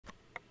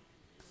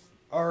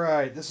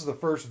Alright, this is the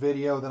first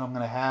video that I'm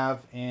going to have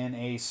in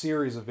a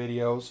series of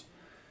videos.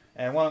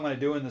 And what I'm going to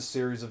do in this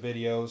series of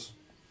videos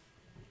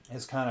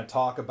is kind of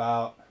talk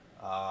about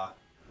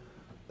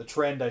the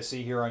trend I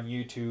see here on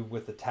YouTube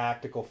with the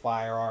tactical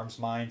firearms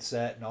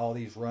mindset and all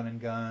these running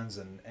guns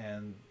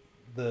and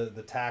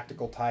the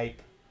tactical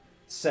type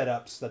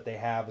setups that they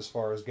have as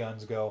far as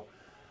guns go.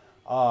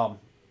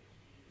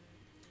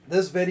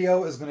 This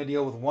video is going to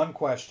deal with one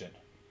question.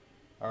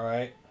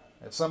 Alright,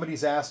 if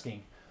somebody's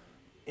asking,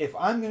 if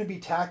I'm going to be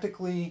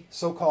tactically,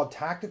 so-called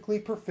tactically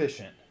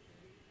proficient,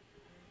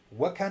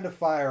 what kind of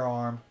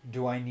firearm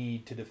do I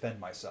need to defend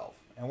myself?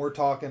 And we're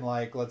talking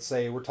like, let's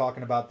say we're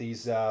talking about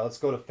these, let's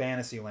go to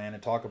Fantasyland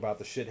and talk about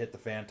the shit hit the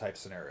fan type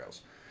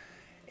scenarios.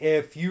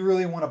 If you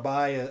really want to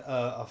buy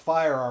a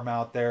firearm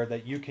out there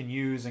that you can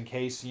use in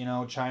case, you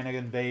know, China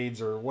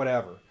invades or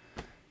whatever,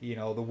 you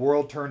know, the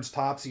world turns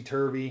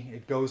topsy-turvy,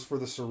 it goes for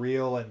the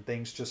surreal, and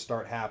things just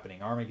start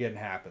happening. Armageddon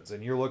happens,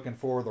 and you're looking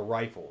for the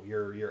rifle,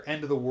 your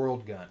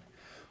end-of-the-world gun.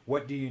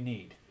 What do you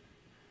need?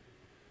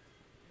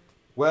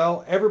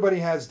 Well, everybody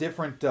has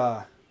different,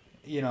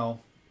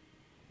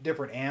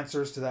 different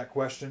answers to that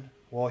question.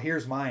 Well,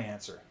 here's my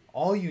answer.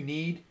 All you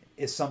need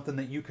is something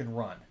that you can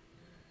run.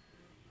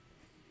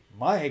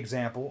 My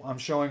example I'm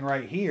showing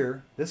right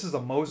here, this is a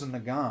Mosin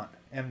Nagant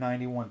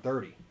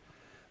M9130.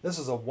 This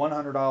is a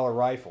 $100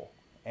 rifle.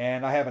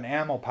 And I have an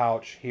ammo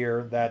pouch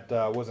here that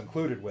was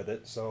included with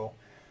it. So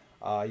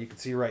you can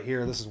see right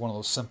here, this is one of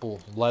those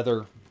simple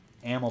leather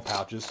ammo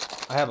pouches.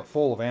 I have it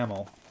full of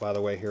ammo, by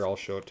the way. Here, I'll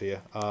show it to you.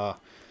 On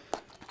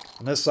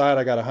this side,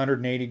 I got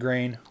 180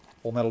 grain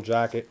full metal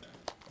jacket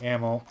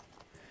ammo.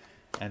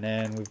 And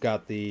then we've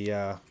got the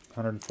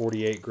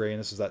 148 grain.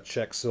 This is that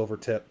Czech silver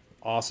tip.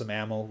 Awesome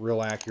ammo,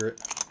 real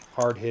accurate,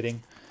 hard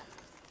hitting.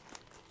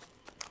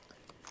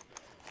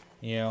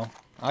 You know,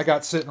 I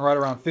got sitting right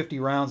around 50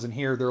 rounds in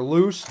here. They're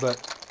loose,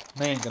 but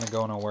they ain't going to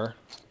go nowhere.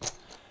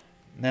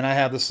 And then I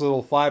have this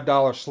little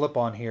 $5 slip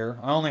on here.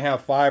 I only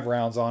have 5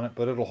 rounds on it,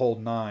 but it'll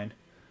hold 9.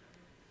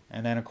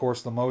 And then, of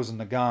course, the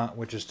Mosin Nagant,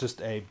 which is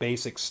just a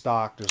basic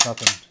stock. There's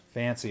nothing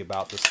fancy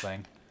about this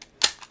thing.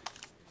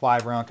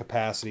 5-round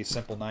capacity,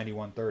 simple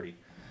 9130.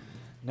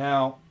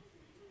 Now,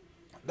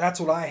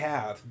 that's what I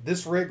have.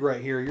 This rig right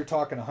here, you're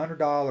talking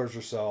 $100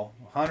 or so.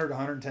 $100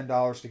 to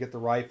 $110 to get the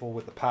rifle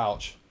with the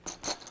pouch.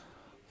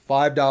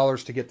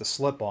 $5 to get the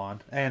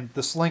slip-on, and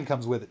the sling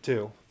comes with it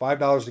too.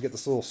 $5 to get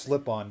this little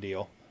slip-on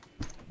deal.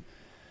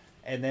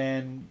 And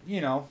then,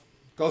 you know,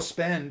 go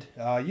spend.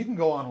 You can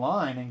go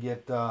online and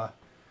get,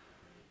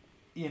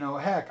 you know,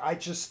 heck, I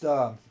just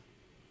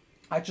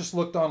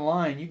looked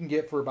online. You can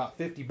get for about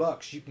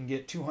 $50. You can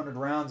get 200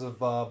 rounds of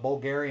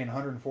Bulgarian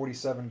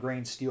 147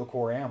 grain steel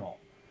core ammo.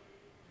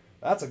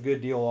 That's a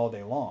good deal all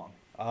day long.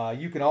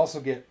 You can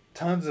also get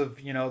tons of,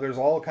 you know, there's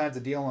all kinds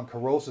of deal on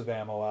corrosive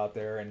ammo out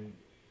there, and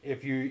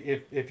if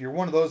you're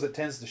one of those that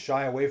tends to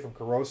shy away from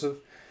corrosive,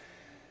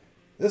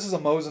 this is a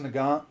Mosin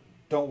Nagant.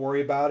 Don't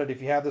worry about it.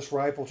 If you have this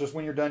rifle, just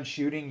when you're done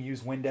shooting,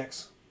 use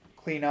Windex.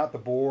 Clean out the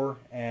bore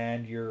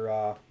and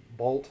your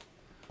bolt.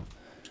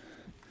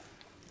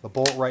 The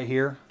bolt right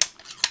here.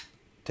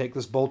 Take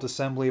this bolt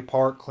assembly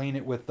apart. Clean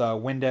it with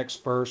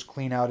Windex first.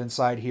 Clean out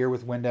inside here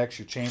with Windex,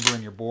 your chamber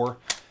and your bore,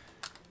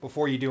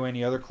 before you do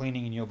any other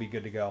cleaning, and you'll be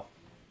good to go.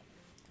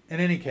 In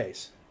any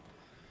case,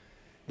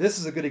 this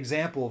is a good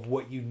example of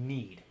what you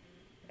need.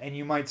 And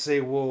you might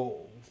say,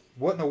 well,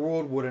 what in the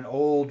world would an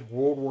old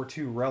World War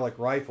II relic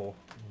rifle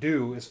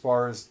do as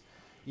far as,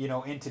 you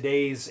know, in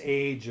today's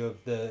age of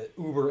the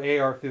Uber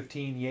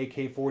AR-15, the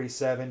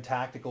AK-47,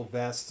 tactical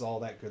vests, all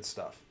that good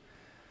stuff?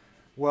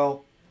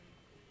 Well,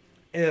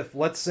 if,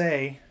 let's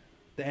say,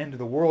 the end of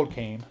the world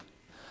came,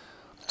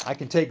 I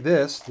can take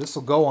this. This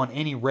will go on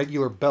any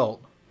regular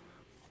belt.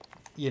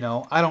 You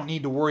know, I don't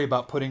need to worry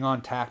about putting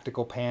on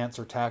tactical pants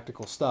or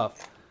tactical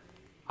stuff.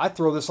 I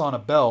throw this on a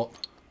belt.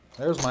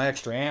 There's my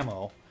extra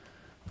ammo.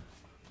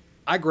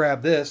 I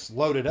grab this,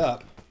 load it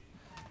up,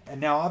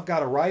 and now I've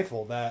got a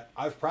rifle that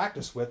I've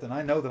practiced with, and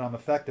I know that I'm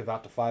effective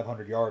out to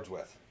 500 yards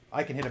with.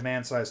 I can hit a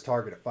man-sized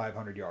target at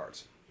 500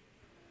 yards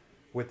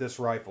with this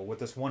rifle, with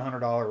this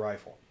 $100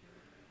 rifle.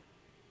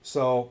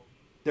 So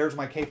there's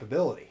my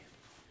capability.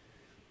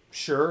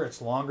 Sure,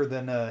 it's longer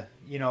than a,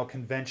 you know,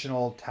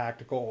 conventional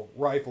tactical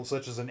rifle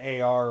such as an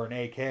AR or an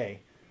AK.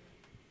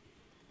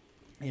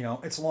 You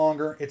know, it's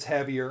longer, it's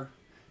heavier,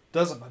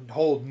 doesn't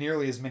hold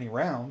nearly as many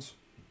rounds,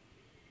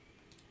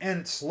 and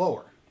it's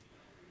slower.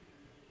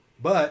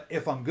 But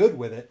if I'm good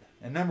with it,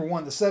 and number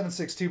one, the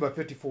 7.62 by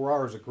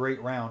 54R is a great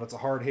round. It's a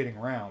hard-hitting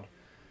round.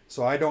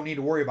 So I don't need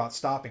to worry about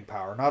stopping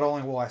power. Not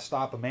only will I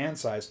stop a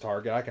man-sized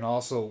target, I can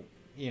also,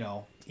 you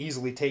know,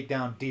 easily take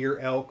down deer,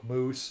 elk,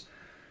 moose,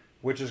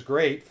 which is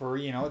great for,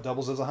 you know, it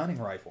doubles as a hunting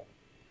rifle.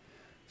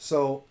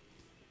 So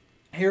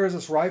here is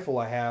this rifle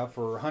I have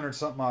for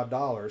 100-something odd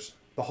dollars.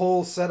 The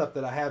whole setup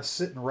that I have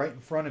sitting right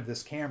in front of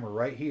this camera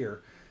right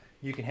here,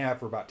 you can have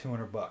for about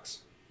 $200.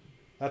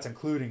 That's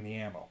including the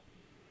ammo.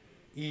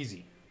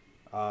 Easy.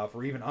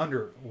 For even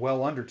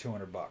well under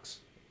 $200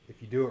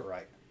 if you do it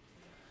right.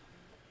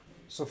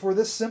 So for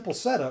this simple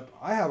setup,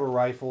 I have a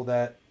rifle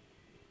that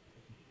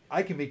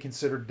I can be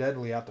considered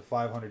deadly out to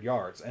 500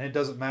 yards. And it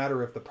doesn't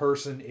matter if the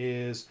person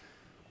is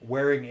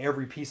wearing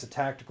every piece of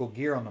tactical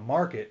gear on the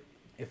market.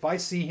 If I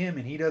see him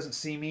and he doesn't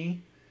see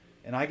me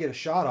and I get a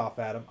shot off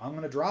at him, I'm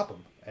going to drop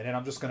him. And then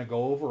I'm just going to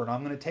go over and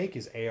I'm going to take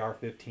his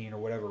AR-15 or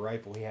whatever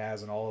rifle he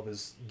has and all of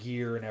his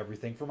gear and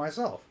everything for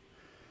myself.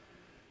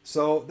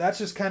 So that's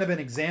just kind of an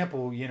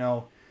example, you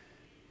know.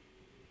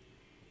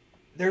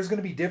 There's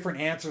going to be different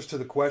answers to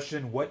the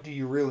question, what do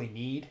you really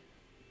need?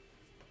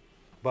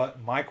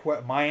 But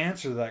my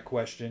answer to that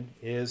question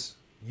is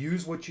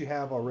use what you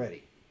have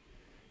already.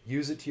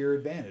 Use it to your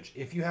advantage.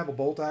 If you have a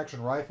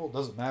bolt-action rifle, it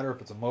doesn't matter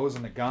if it's a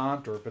Mosin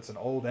Nagant or if it's an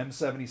old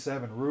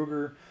M77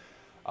 Ruger,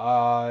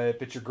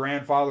 if it's your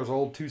grandfather's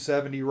old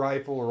 270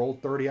 rifle or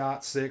old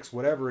 30-06,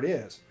 whatever it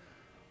is.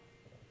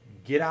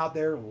 Get out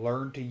there,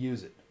 learn to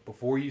use it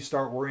before you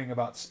start worrying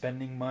about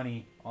spending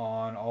money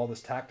on all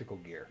this tactical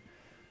gear.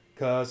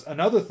 Because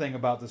another thing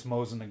about this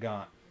Mosin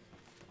Nagant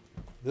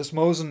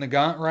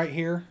right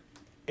here,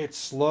 it's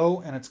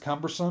slow and it's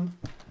cumbersome,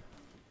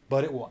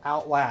 but it will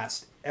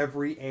outlast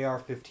every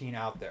AR-15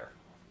 out there.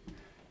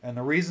 And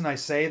the reason I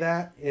say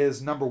that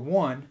is, number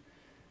one,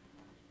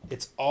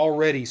 it's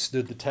already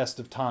stood the test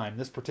of time.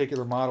 This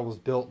particular model was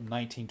built in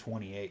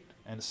 1928,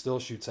 and it still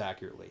shoots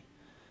accurately.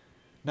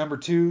 Number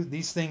two,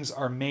 these things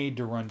are made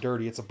to run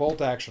dirty. It's a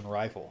bolt-action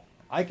rifle.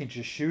 I can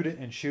just shoot it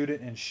and shoot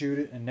it and shoot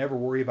it and never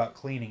worry about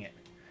cleaning it.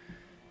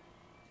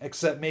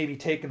 Except maybe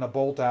taking the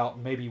bolt out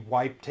and maybe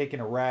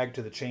taking a rag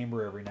to the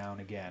chamber every now and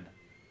again.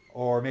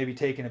 Or maybe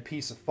taking a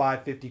piece of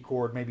 550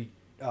 cord, maybe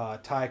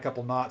tie a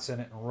couple knots in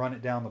it and run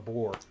it down the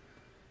bore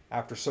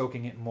after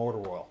soaking it in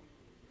motor oil.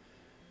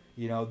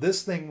 You know,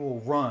 this thing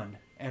will run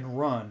and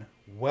run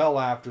well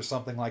after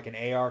something like an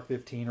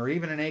AR-15 or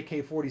even an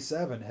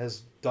AK-47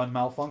 has done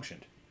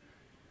malfunctioned.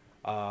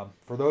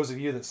 For those of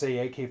you that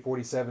say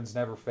AK-47s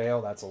never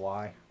fail, that's a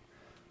lie.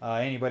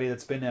 Anybody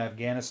that's been to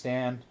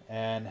Afghanistan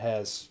and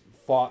has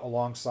fought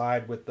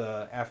alongside with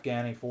the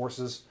Afghani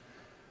forces,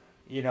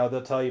 you know,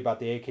 they'll tell you about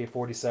the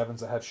AK-47s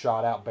that have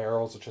shot out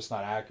barrels. It's just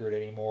not accurate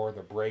anymore.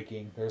 They're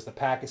breaking. There's the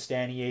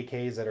Pakistani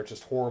AKs that are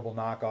just horrible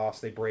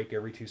knockoffs. They break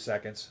every 2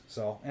 seconds.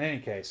 So, in any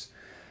case,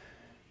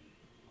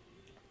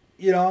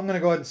 you know, I'm going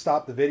to go ahead and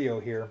stop the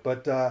video here.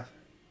 But,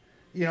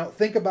 you know,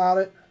 think about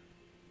it.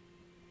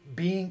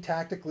 Being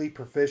tactically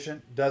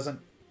proficient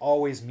doesn't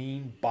always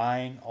mean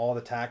buying all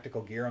the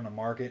tactical gear on the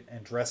market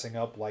and dressing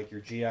up like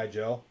your G.I.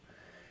 Joe.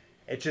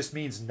 It just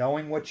means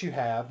knowing what you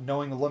have,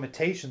 knowing the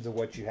limitations of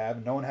what you have,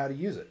 and knowing how to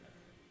use it.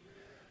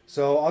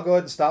 So I'll go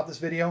ahead and stop this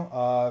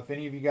video. If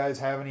any of you guys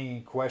have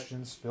any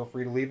questions, feel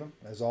free to leave them,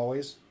 as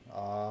always.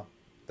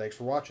 Thanks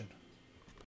for watching.